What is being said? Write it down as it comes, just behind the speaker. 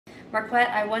Marquette,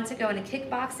 I want to go into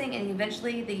kickboxing and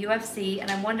eventually the UFC, and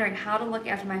I'm wondering how to look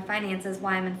after my finances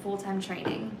while I'm in full-time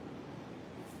training.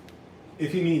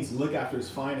 If he means look after his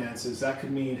finances, that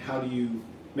could mean how do you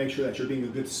make sure that you're being a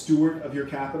good steward of your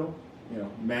capital,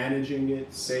 managing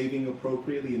it, saving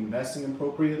appropriately, investing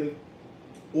appropriately.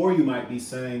 Or you might be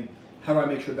saying, how do I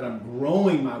make sure that I'm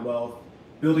growing my wealth,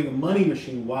 building a money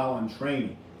machine while I'm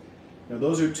training? Now,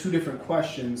 those are two different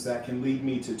questions that can lead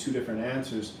me to two different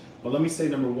answers. But let me say,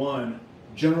 number one,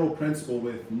 general principle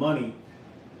with money,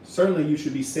 certainly you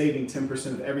should be saving 10%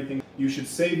 of everything. You should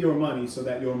save your money so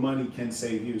that your money can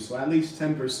save you. So at least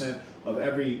 10% of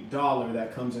every dollar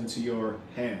that comes into your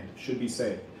hand should be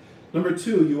saved. Number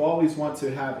two, you always want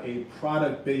to have a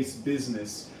product-based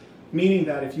business, meaning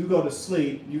that if you go to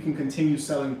sleep, you can continue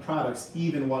selling products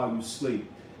even while you sleep.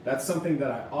 That's something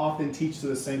that I often teach to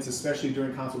the saints, especially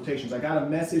during consultations. I got a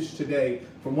message today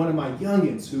from one of my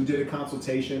youngins who did a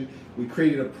consultation. We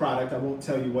created a product. I won't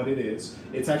tell you what it is.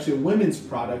 It's actually a women's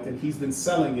product, and he's been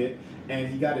selling it, and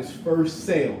he got his first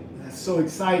sale. That's so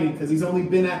exciting because he's only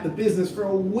been at the business for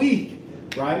a week,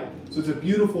 right? So it's a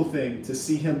beautiful thing to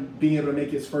see him being able to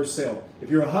make his first sale. If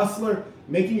you're a hustler,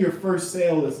 making your first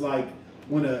sale is like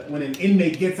when an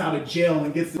inmate gets out of jail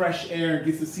and gets fresh air and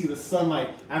gets to see the sunlight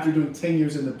after doing 10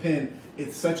 years in the pen.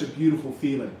 It's such a beautiful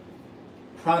feeling.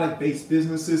 Product-based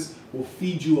businesses will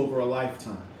feed you over a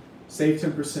lifetime. Save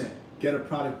 10%, get a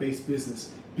product-based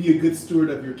business, be a good steward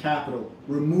of your capital,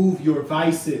 remove your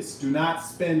vices. Do not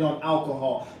spend on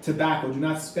alcohol, tobacco, do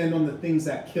not spend on the things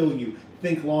that kill you.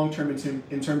 Think long-term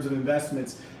in terms of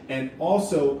investments, and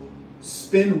also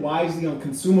spend wisely on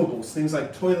consumables, things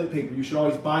like toilet paper. You should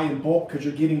always buy in bulk because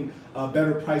you're getting a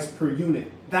better price per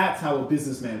unit. That's how a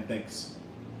businessman thinks.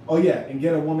 Oh yeah, and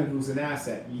get a woman who's an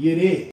asset. It is.